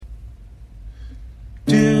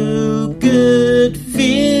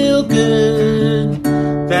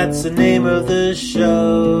That's the name of the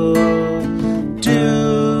show.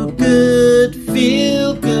 Do good,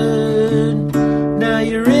 feel good. Now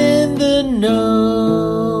you're in the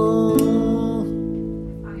know.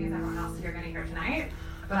 Funny as everyone else you're going to hear tonight,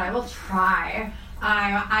 but I will try.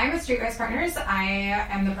 I'm with StreetWise Partners. I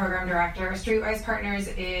am the program director. StreetWise Partners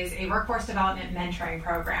is a workforce development mentoring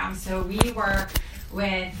program. So we work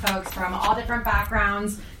with folks from all different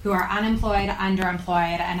backgrounds who are unemployed,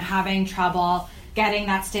 underemployed, and having trouble getting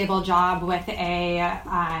that stable job with a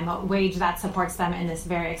wage that supports them in this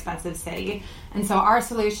very expensive city. And so our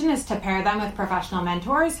solution is to pair them with professional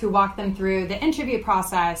mentors who walk them through the interview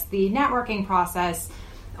process, the networking process,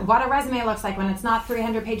 what a resume looks like when it's not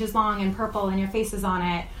 300 pages long and purple and your face is on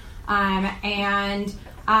it.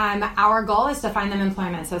 Our goal is to find them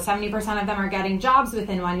employment. So 70% of them are getting jobs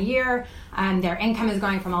within 1 year. Their income is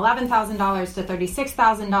going from $11,000 to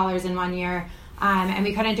 $36,000 in 1 year. And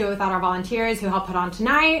we couldn't do it without our volunteers who helped put on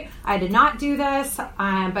tonight. I did not do this,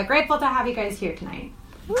 but grateful to have you guys here tonight.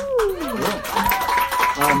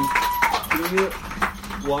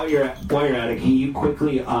 While you're at it, can you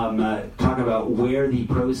quickly talk about where the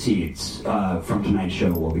proceeds from tonight's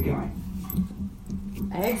show will be going?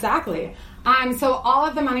 Exactly. So all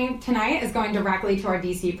of the money tonight is going directly to our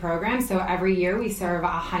DC program. So every year we serve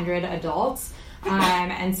 100 adults.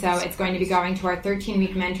 And so it's going to be going to our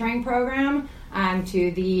 13-week mentoring program,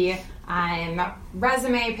 to the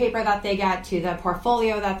resume paper that they get, to the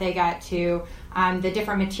portfolio that they get, to the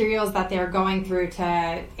different materials that they're going through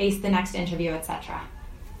to ace the next interview, etc.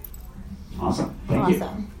 Awesome. Thank you.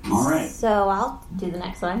 All right. So I'll do the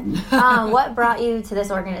next one. What brought you to this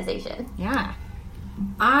organization? Yeah.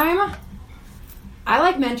 I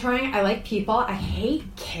like mentoring. I like people. I hate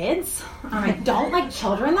kids. I don't like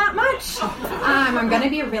children that much. I'm going to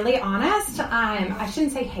be really honest. I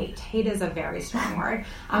shouldn't say hate. Hate is a very strong word.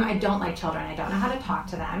 I don't like children. I don't know how to talk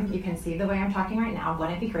to them. You can see the way I'm talking right now.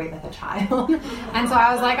 Wouldn't it be great with a child? And so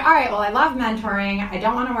I was like, all right, well, I love mentoring. I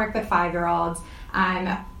don't want to work with 5-year-olds.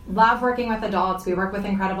 Love working with adults. We work with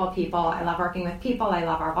incredible people. I love working with people. I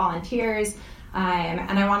love our volunteers.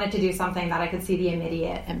 And I wanted to do something that I could see the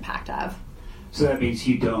immediate impact of. So that means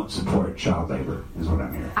you don't support child labor, is what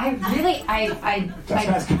I'm hearing.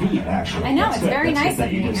 That's convenient, actually. I know, that's it's good. very that's nice that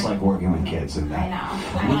of you me. just like working with kids in that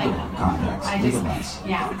legal context. Legal lens.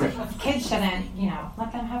 Yeah, Great. kids shouldn't,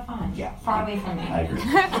 let them have fun. Yeah. Far away from me. I agree.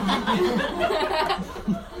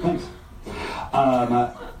 Thanks.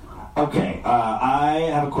 Okay,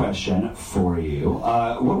 I have a question for you.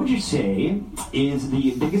 What would you say is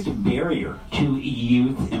the biggest barrier to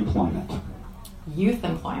youth employment? Youth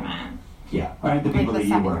employment? Yeah, all right, the people like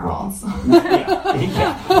that you work with.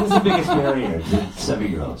 Yeah. What's the biggest barrier to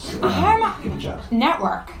 7-year-olds getting jobs?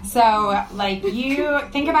 Network. So, you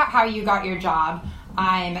think about how you got your job.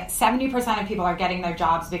 70% of people are getting their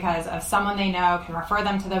jobs because of someone they know can refer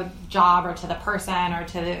them to the job or to the person or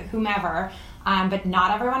to whomever. But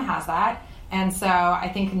not everyone has that. And so I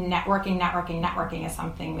think networking is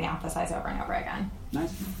something we emphasize over and over again.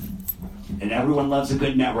 Nice. And everyone loves a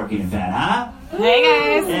good networking event, huh? Hey,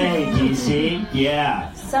 guys. Hey, DC.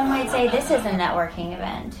 Yeah. Some might say this is a networking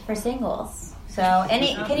event for singles. So, can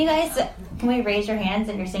we raise your hands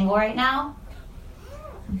if you're single right now?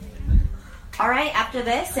 All right, after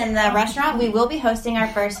this in the restaurant, we will be hosting our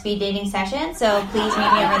first speed dating session, so please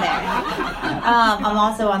meet me over there. I'm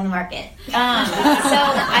also on the market. So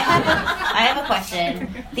I have a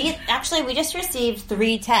question. We just received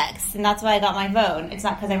 3 texts, and that's why I got my phone. It's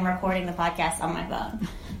not because I'm recording the podcast on my phone.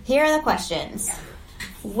 Here are the questions.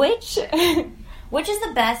 Which is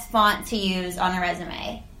the best font to use on a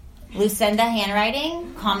resume? Lucinda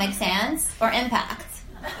handwriting, Comic Sans, or Impact?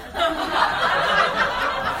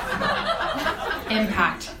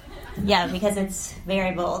 Impact. Yeah, because it's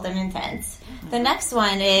very bold and intense. The next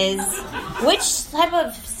one is, which type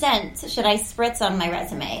of scent should I spritz on my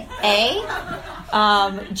resume? A,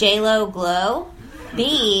 J-Lo Glow.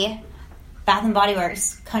 B, Bath & Body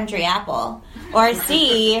Works Country Apple. Or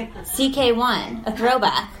C, CK1, a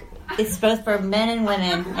throwback. It's both for men and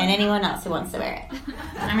women and anyone else who wants to wear it.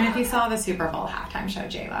 If you saw the Super Bowl halftime show,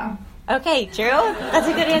 J-Lo. Okay, true. That's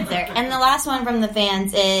a good answer. And the last one from the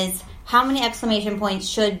fans is, how many exclamation points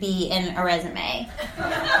should be in a resume?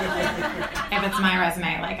 If it's my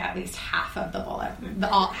resume, at least half of the bullet,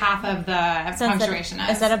 half of the punctuation is.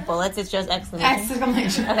 Instead of bullets, it's just exclamation?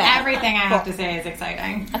 Exclamation. Okay. Everything I have to say is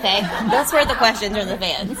exciting. Okay, those were the questions from the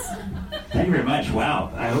fans. Thank you very much.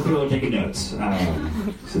 Wow. I hope you're all taking notes.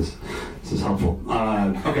 This is helpful.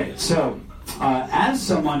 Okay, so As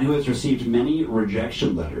someone who has received many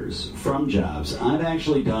rejection letters from jobs, I've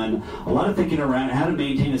actually done a lot of thinking around how to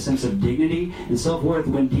maintain a sense of dignity and self-worth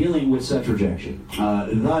when dealing with such rejection.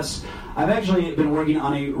 Thus, I've actually been working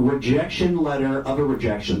on a rejection letter of a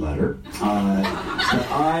rejection letter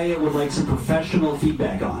that I would like some professional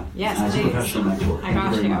feedback on. Yes, as please. a professional mentor. I Thank got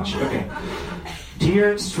you very you. much. Okay.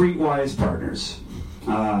 Dear StreetWise partners.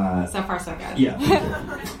 So far, so good. Yeah.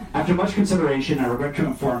 After much consideration, I regret to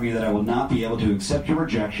inform you that I will not be able to accept your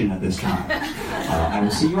rejection at this time. I will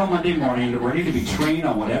see you on Monday morning, ready to be trained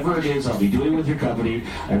on whatever it is I'll be doing with your company.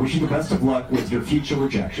 I wish you the best of luck with your future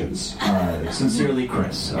rejections. Sincerely,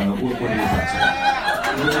 Chris. What are your thoughts?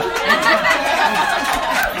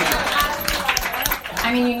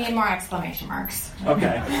 I mean, you need more exclamation marks.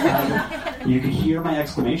 Okay. You can hear my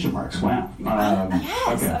exclamation marks. Wow.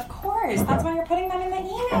 Yes, okay. of course. Okay. That's why you're putting them in the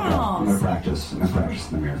Okay. I'm going to practice. I'm going to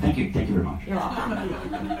practice in the mirror. Thank you. Thank you very much. You're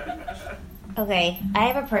welcome. Okay, I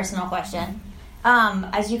have a personal question.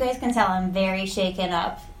 As you guys can tell, I'm very shaken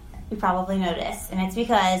up. You probably noticed, and it's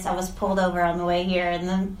because I was pulled over on the way here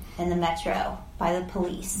in the metro by the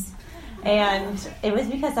police. And it was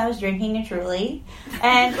because I was drinking a Truly.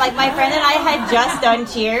 And, like, my friend and I had just done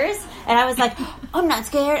Cheers. And I was like, I'm not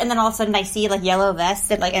scared. And then all of a sudden I see, like, yellow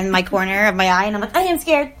vest in my corner of my eye. And I'm like, I am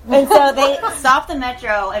scared. And so they stop the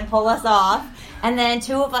metro and pull us off. And then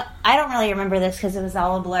two of us, I don't really remember this because it was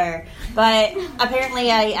all a blur. But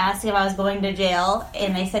apparently I asked if I was going to jail.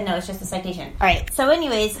 And they said, no, it's just a citation. All right. So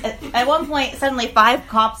anyways, at one point, suddenly 5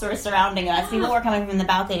 cops were surrounding us. People were coming from the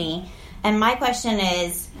balcony. And my question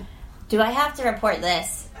is, do I have to report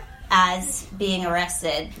this as being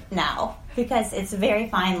arrested now? Because it's a very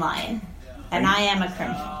fine line, and I am a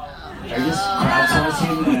criminal. Are you just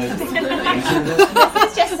crowdsourcing the answer to this?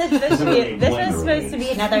 This was supposed to be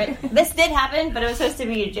another. This did happen, but it was supposed to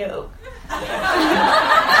be a joke.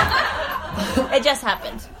 It just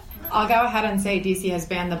happened. I'll go ahead and say DC has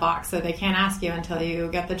banned the box, so they can't ask you until you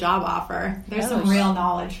get the job offer. There's some real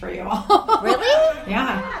knowledge for you all. Really?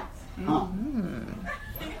 Yeah. Oh.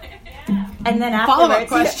 And then Follow-up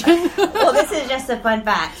afterwards, question. well, this is just a fun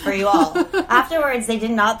fact for you all. Afterwards, they did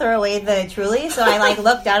not throw away the Truly, so I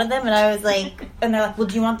looked out at them and I was like, and they're like, well,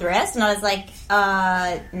 do you want the rest? And I was like,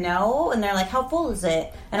 no. And they're like, how full is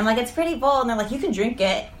it? And I'm like, it's pretty full. And they're like, you can drink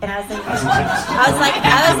it. And I was like, is this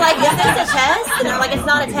a test? And they're like, it's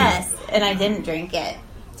not a test. And I didn't drink it.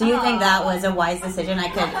 Do you think that was a wise decision I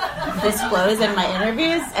could disclose in my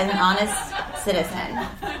interviews as an honest citizen?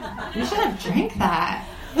 You should have drank that.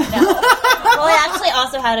 No. Well, I actually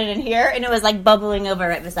also had it in here, and it was like bubbling over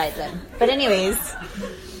right beside them. But anyways,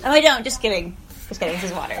 I don't. Just kidding. Just kidding.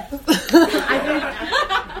 This is water.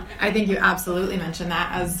 I think you absolutely mentioned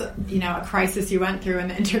that as, a crisis you went through in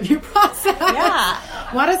the interview process. Yeah.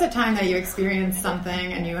 What is a time that you experienced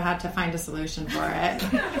something and you had to find a solution for it?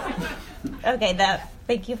 Okay.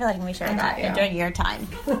 Thank you for letting me share that during your time.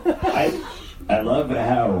 I love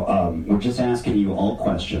how we're just asking you all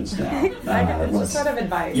questions now. It's just sort of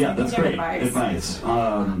advice. Yeah, that's great. Advice.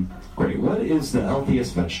 Great. What is the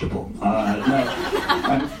healthiest vegetable? No,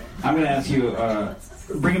 I'm going to ask you.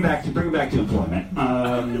 Bring it back to employment.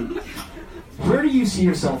 Where do you see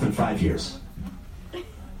yourself in 5 years?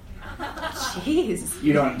 Jeez.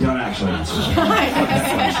 You don't actually answer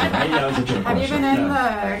that. That was a joke. Have you been in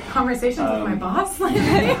the conversations with my boss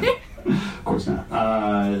lately? Of course not.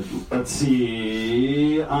 Let's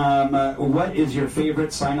see. What is your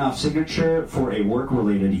favorite sign-off signature for a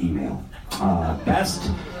work-related email? Best,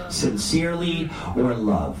 sincerely, or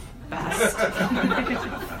love? Best.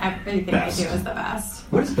 Everything Best. I do is the best.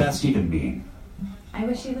 What does best even mean? I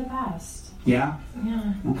wish you the best. Yeah?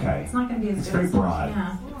 Yeah. Okay. It's not going to be as It's good very as broad.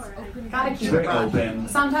 Yeah. Gotta keep It's it very broad. open.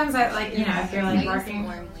 Sometimes if you're working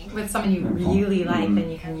with someone you really like, then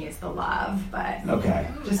you can use the love, but Okay.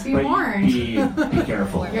 just be But warned. Be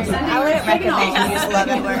careful. You're sending I wouldn't signals. recommend you use love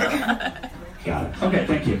at work. Got it. Okay,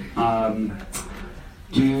 thank you. Lauren,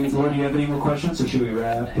 do you have any more questions, or should we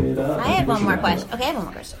wrap it up? I have one more question. Okay, I have one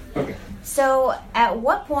more question. Okay. So, at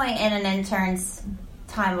what point in an intern's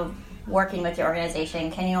time of working with your organization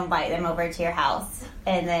can you invite them over to your house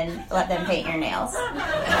and then let them paint your nails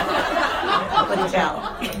with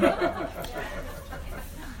gel?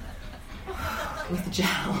 With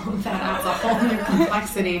gel, that adds a whole new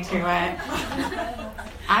complexity to it.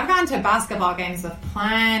 I've gone to basketball games with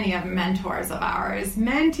plenty of mentors of ours.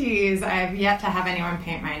 Mentees, I've yet to have anyone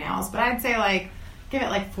paint my nails, but I'd say give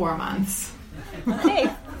it 4 months. Hey,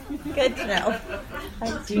 Good to know.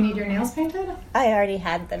 Do you need your nails painted? I already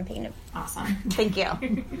had them painted. Awesome. Thank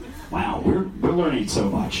you. Wow, we're learning so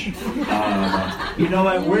much. You know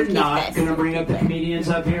what? We're not going to bring up the comedians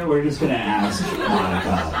up here. We're just going to ask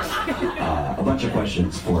Monica a bunch of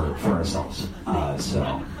questions for ourselves.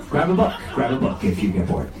 So grab a book if you get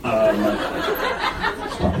bored.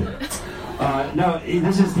 No,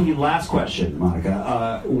 this is the last question,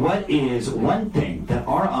 Monica. What is one thing that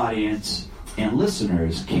our audience and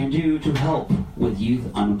listeners can do to help with youth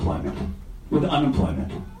unemployment?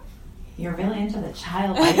 You're really into the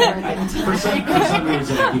child labor thing too. For some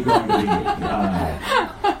reason, I keep going to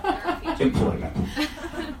the employment.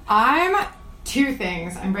 I'm two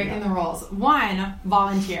things. I'm breaking the rules. One,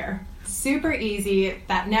 volunteer. Super easy.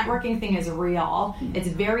 That networking thing is real. It's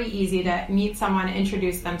very easy to meet someone,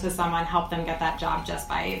 introduce them to someone, help them get that job just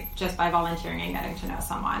by volunteering and getting to know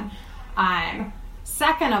someone.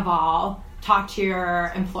 Second of all, talk to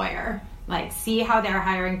your employer. Like, see how they're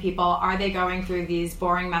hiring people. Are they going through these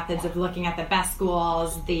boring methods of looking at the best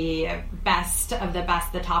schools, the best of the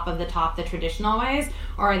best, the top of the top, the traditional ways?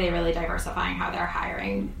 Or are they really diversifying how they're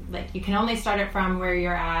hiring? Like, you can only start it from where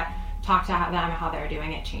you're at. Talk to them, how they're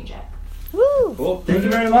doing it, change it. Woo! Cool. Thank you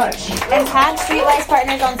very much. And tag StreetWise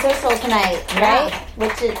Partners on social tonight, right?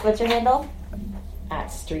 What's your handle? At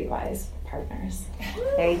StreetWise Partners.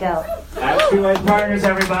 There you go. At StreetWise Partners,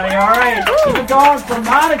 everybody. All right. Keep it going for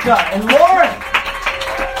Monica and Lauren.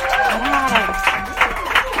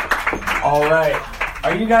 All right.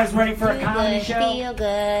 Are you guys ready for a comedy show? Feel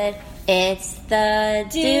good. It's the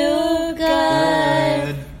Do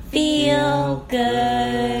Good, Feel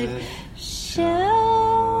Good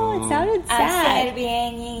show. It sounded sad. Hacer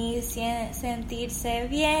bien y sentirse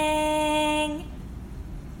bien.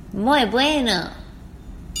 Muy bueno.